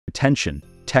Attention,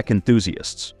 tech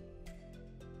enthusiasts.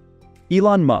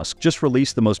 Elon Musk just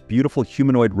released the most beautiful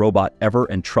humanoid robot ever,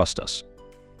 and trust us,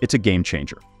 it's a game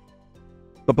changer.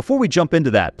 But before we jump into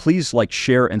that, please like,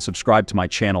 share, and subscribe to my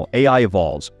channel, AI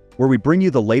Evolves, where we bring you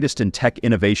the latest in tech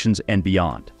innovations and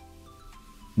beyond.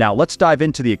 Now let's dive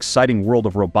into the exciting world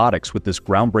of robotics with this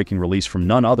groundbreaking release from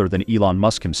none other than Elon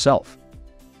Musk himself.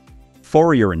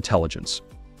 Fourier Intelligence.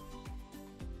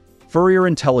 Fourier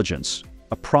Intelligence,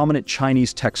 a prominent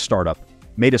Chinese tech startup,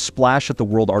 made a splash at the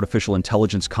World Artificial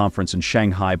Intelligence Conference in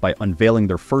Shanghai by unveiling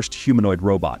their first humanoid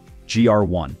robot,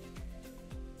 GR1.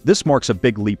 This marks a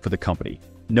big leap for the company,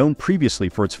 known previously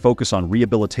for its focus on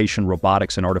rehabilitation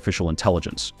robotics and artificial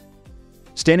intelligence.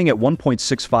 Standing at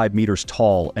 1.65 meters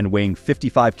tall and weighing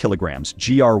 55 kilograms,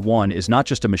 GR1 is not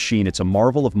just a machine, it's a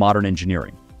marvel of modern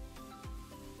engineering.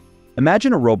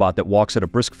 Imagine a robot that walks at a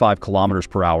brisk 5 kilometers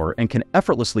per hour and can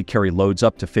effortlessly carry loads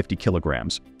up to 50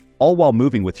 kilograms, all while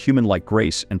moving with human-like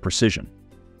grace and precision.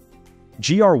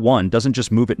 GR1 doesn't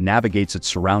just move, it navigates its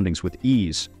surroundings with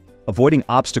ease, avoiding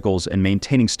obstacles and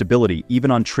maintaining stability even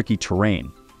on tricky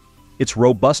terrain. Its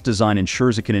robust design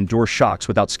ensures it can endure shocks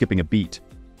without skipping a beat.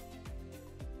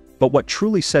 But what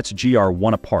truly sets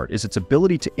GR1 apart is its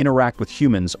ability to interact with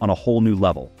humans on a whole new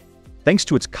level. Thanks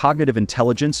to its cognitive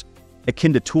intelligence,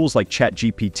 akin to tools like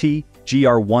ChatGPT,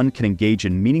 GR1 can engage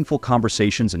in meaningful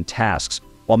conversations and tasks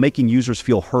while making users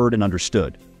feel heard and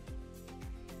understood.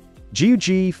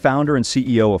 Gu, founder and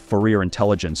CEO of Fourier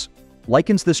Intelligence,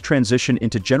 likens this transition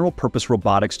into general-purpose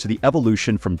robotics to the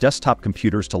evolution from desktop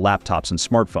computers to laptops and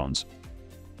smartphones.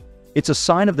 It's a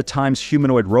sign of the times.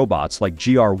 Humanoid robots like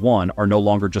GR1 are no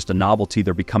longer just a novelty,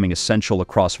 they're becoming essential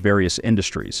across various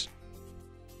industries.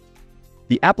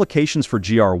 The applications for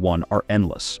GR1 are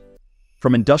endless.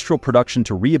 From industrial production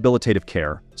to rehabilitative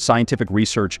care, scientific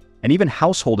research, and even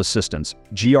household assistance,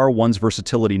 GR1's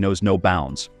versatility knows no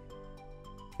bounds.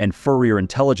 And Fourier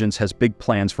Intelligence has big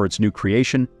plans for its new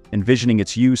creation, envisioning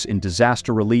its use in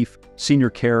disaster relief, senior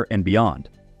care, and beyond.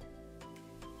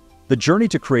 The journey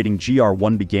to creating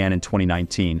GR1 began in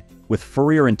 2019 with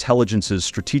Fourier Intelligence's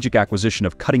strategic acquisition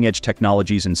of cutting-edge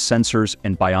technologies in sensors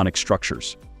and bionic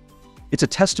structures. It's a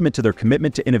testament to their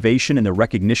commitment to innovation and the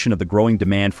recognition of the growing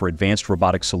demand for advanced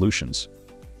robotic solutions.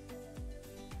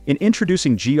 In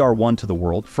introducing GR1 to the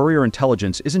world, Fourier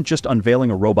Intelligence isn't just unveiling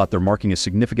a robot, they're marking a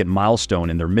significant milestone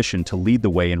in their mission to lead the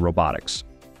way in robotics.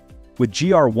 With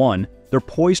GR1, they're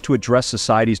poised to address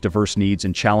society's diverse needs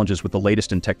and challenges with the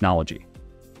latest in technology.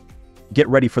 Get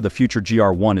ready for the future.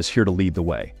 GR1 is here to lead the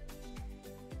way.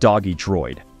 Doggy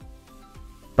Droid.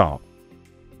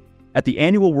 At the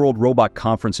annual World Robot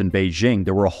Conference in Beijing,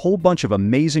 there were a whole bunch of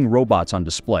amazing robots on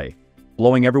display,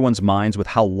 blowing everyone's minds with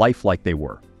how lifelike they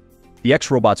were. The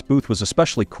X-Robots booth was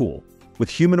especially cool, with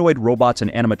humanoid robots and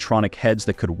animatronic heads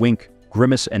that could wink,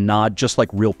 grimace, and nod just like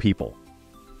real people.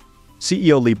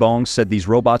 CEO Li Bong said these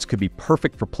robots could be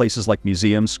perfect for places like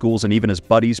museums, schools, and even as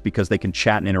buddies because they can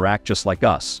chat and interact just like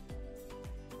us.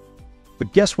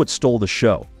 But guess what stole the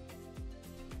show?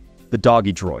 The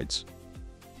Doggy Droids.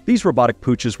 These robotic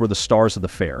pooches were the stars of the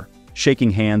fair,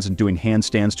 shaking hands and doing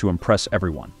handstands to impress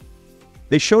everyone.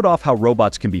 They showed off how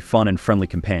robots can be fun and friendly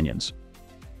companions.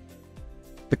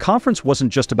 The conference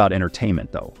wasn't just about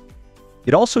entertainment, though.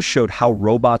 It also showed how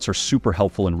robots are super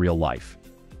helpful in real life.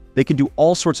 They can do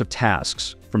all sorts of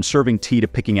tasks, from serving tea to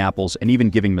picking apples and even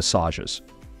giving massages.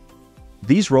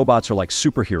 These robots are like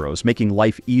superheroes, making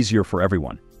life easier for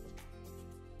everyone.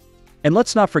 And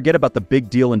let's not forget about the big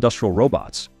deal industrial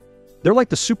robots. They're like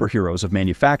the superheroes of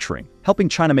manufacturing, helping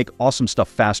China make awesome stuff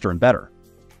faster and better.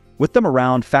 With them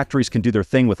around, factories can do their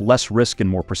thing with less risk and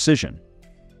more precision.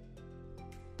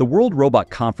 The World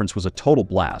Robot Conference was a total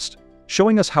blast,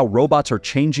 showing us how robots are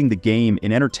changing the game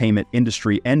in entertainment,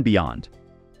 industry, and beyond.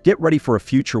 Get ready for a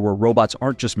future where robots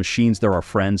aren't just machines, they're our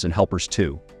friends and helpers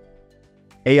too.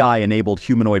 AI-enabled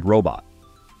humanoid robot.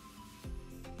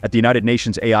 At the United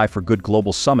Nations AI for Good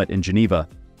Global Summit in Geneva,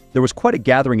 there was quite a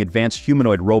gathering. Advanced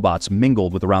humanoid robots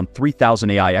mingled with around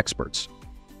 3,000 AI experts.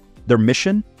 Their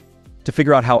mission? To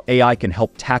figure out how AI can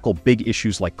help tackle big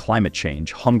issues like climate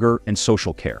change, hunger, and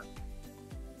social care.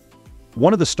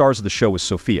 One of the stars of the show was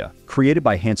Sophia, created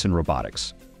by Hanson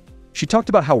Robotics. She talked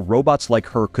about how robots like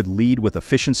her could lead with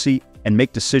efficiency and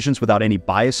make decisions without any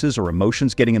biases or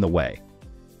emotions getting in the way.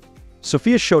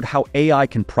 Sophia showed how AI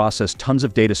can process tons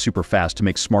of data super fast to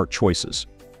make smart choices.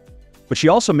 But she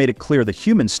also made it clear that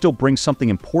humans still bring something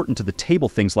important to the table,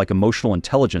 things like emotional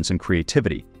intelligence and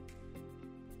creativity.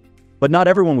 But not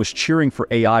everyone was cheering for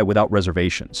AI without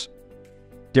reservations.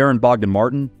 Darren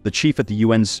Bogdan-Martin, the chief at the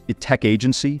UN's tech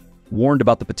agency, warned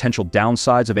about the potential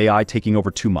downsides of AI taking over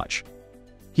too much.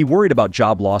 He worried about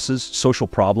job losses, social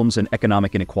problems, and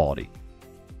economic inequality.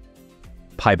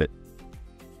 Pibot.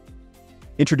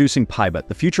 Introducing Pibot,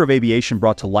 the future of aviation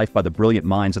brought to life by the brilliant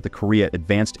minds at the Korea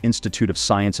Advanced Institute of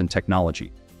Science and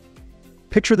Technology.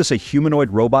 Picture this: a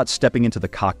humanoid robot stepping into the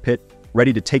cockpit,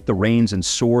 ready to take the reins and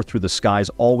soar through the skies,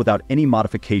 all without any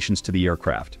modifications to the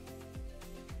aircraft.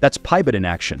 That's Pibot in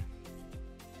action.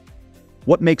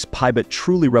 What makes Pibot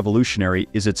truly revolutionary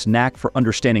is its knack for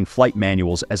understanding flight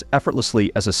manuals as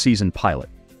effortlessly as a seasoned pilot.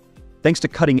 Thanks to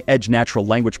cutting-edge natural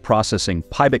language processing,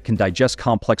 Pibot can digest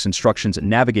complex instructions and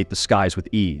navigate the skies with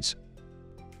ease.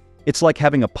 It's like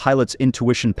having a pilot's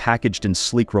intuition packaged in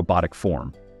sleek robotic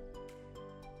form.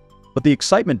 But the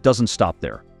excitement doesn't stop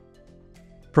there.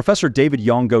 Professor David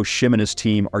Yongo Shim and his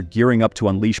team are gearing up to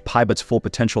unleash Pibot's full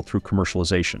potential through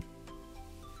commercialization.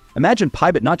 Imagine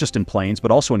Pibot not just in planes,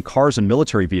 but also in cars and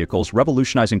military vehicles,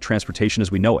 revolutionizing transportation as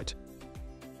we know it.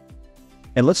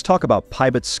 And let's talk about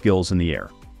Pibot's skills in the air.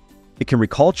 It can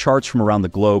recall charts from around the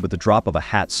globe at the drop of a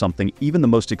hat, something even the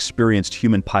most experienced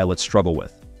human pilots struggle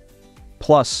with.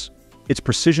 Plus, its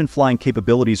precision flying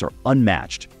capabilities are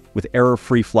unmatched, with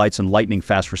error-free flights and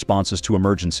lightning-fast responses to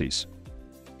emergencies.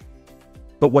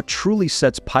 But what truly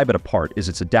sets Pibot apart is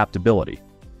its adaptability.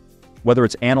 Whether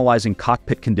it's analyzing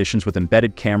cockpit conditions with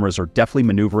embedded cameras or deftly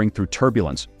maneuvering through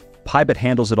turbulence, Pibot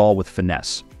handles it all with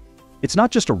finesse. It's not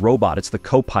just a robot, it's the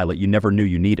co-pilot you never knew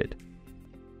you needed.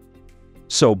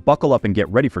 So buckle up and get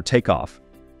ready for takeoff,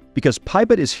 because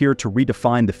Pibot is here to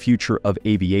redefine the future of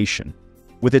aviation.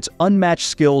 With its unmatched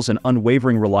skills and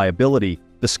unwavering reliability,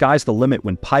 the sky's the limit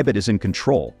when Pibot is in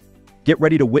control. Get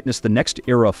ready to witness the next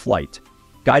era of flight,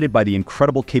 guided by the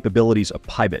incredible capabilities of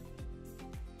Pibot.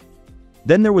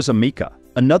 Then there was Ameca,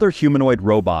 another humanoid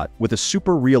robot with a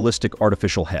super realistic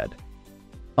artificial head.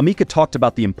 Ameca talked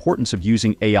about the importance of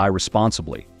using AI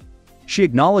responsibly. She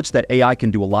acknowledged that AI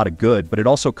can do a lot of good, but it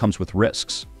also comes with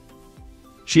risks.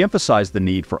 She emphasized the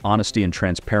need for honesty and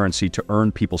transparency to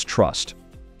earn people's trust.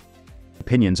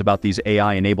 Opinions about these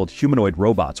AI-enabled humanoid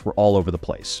robots were all over the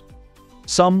place.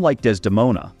 Some, like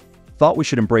Desmona, thought we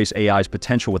should embrace AI's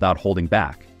potential without holding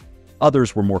back.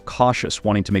 Others were more cautious,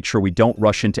 wanting to make sure we don't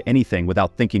rush into anything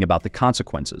without thinking about the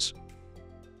consequences.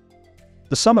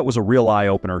 The summit was a real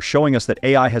eye-opener, showing us that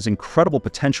AI has incredible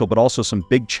potential but also some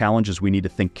big challenges we need to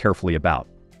think carefully about.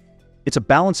 It's a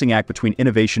balancing act between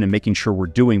innovation and making sure we're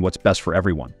doing what's best for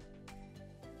everyone.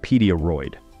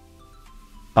 Pediaroid.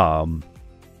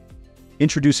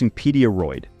 Introducing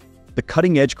Pediaroid, the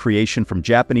cutting-edge creation from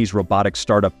Japanese robotics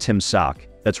startup Timsock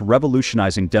that's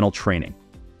revolutionizing dental training.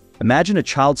 Imagine a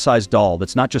child-sized doll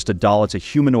that's not just a doll, it's a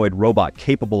humanoid robot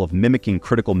capable of mimicking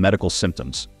critical medical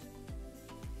symptoms.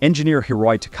 Engineer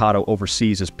Hiroi Takato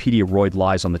oversees as Pediaroid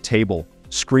lies on the table,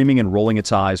 screaming and rolling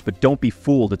its eyes, but don't be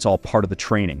fooled, it's all part of the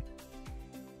training.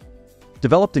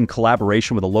 Developed in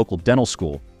collaboration with a local dental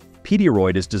school,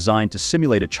 Pediaroid is designed to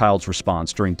simulate a child's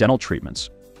response during dental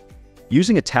treatments.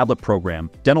 Using a tablet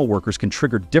program, dental workers can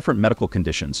trigger different medical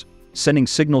conditions, sending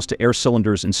signals to air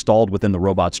cylinders installed within the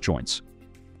robot's joints.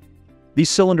 These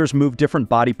cylinders move different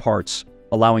body parts,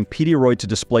 allowing Pediaroid to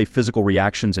display physical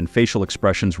reactions and facial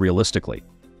expressions realistically.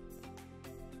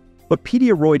 But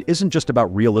Pediaroid isn't just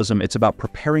about realism, it's about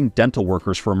preparing dental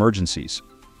workers for emergencies.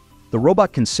 The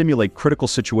robot can simulate critical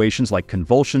situations like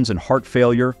convulsions and heart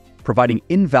failure, providing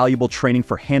invaluable training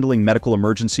for handling medical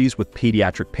emergencies with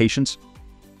pediatric patients.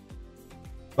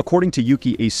 According to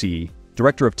Yuki Ace,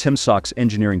 director of Timsock's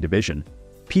engineering division,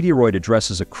 Pediaroid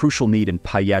addresses a crucial need in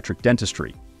pediatric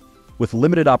dentistry. With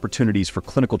limited opportunities for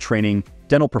clinical training,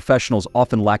 dental professionals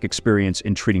often lack experience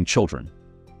in treating children.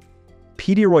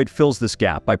 Pediaroid fills this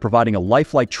gap by providing a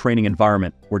lifelike training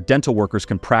environment where dental workers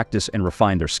can practice and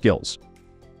refine their skills.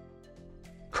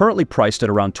 Currently priced at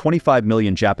around 25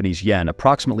 million Japanese yen,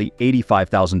 approximately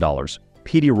 $85,000,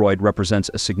 Pediaroid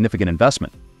represents a significant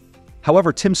investment.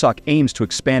 However, Timsock aims to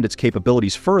expand its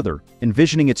capabilities further,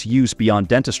 envisioning its use beyond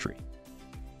dentistry.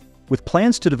 With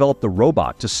plans to develop the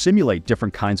robot to simulate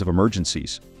different kinds of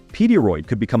emergencies, Pediaroid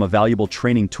could become a valuable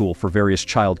training tool for various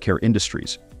childcare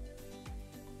industries.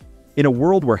 In a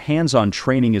world where hands-on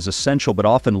training is essential but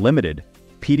often limited,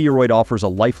 Pediaroid offers a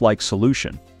lifelike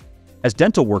solution. As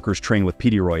dental workers train with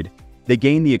Pediaroid, they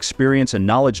gain the experience and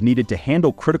knowledge needed to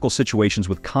handle critical situations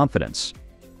with confidence.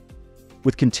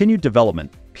 With continued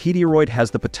development, Pediaroid has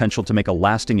the potential to make a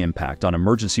lasting impact on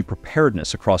emergency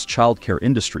preparedness across childcare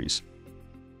industries.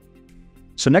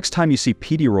 So next time you see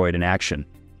Pediaroid in action,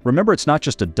 remember it's not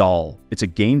just a doll, it's a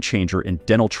game changer in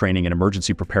dental training and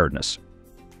emergency preparedness.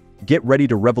 Get ready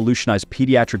to revolutionize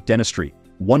pediatric dentistry,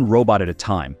 one robot at a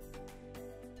time.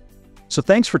 So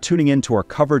thanks for tuning in to our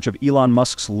coverage of Elon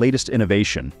Musk's latest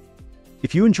innovation.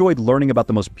 If you enjoyed learning about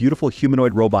the most beautiful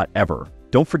humanoid robot ever,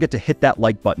 don't forget to hit that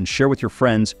like button, share with your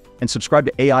friends, and subscribe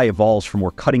to AI Evolves for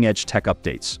more cutting-edge tech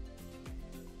updates.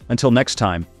 Until next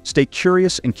time, stay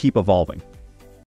curious and keep evolving.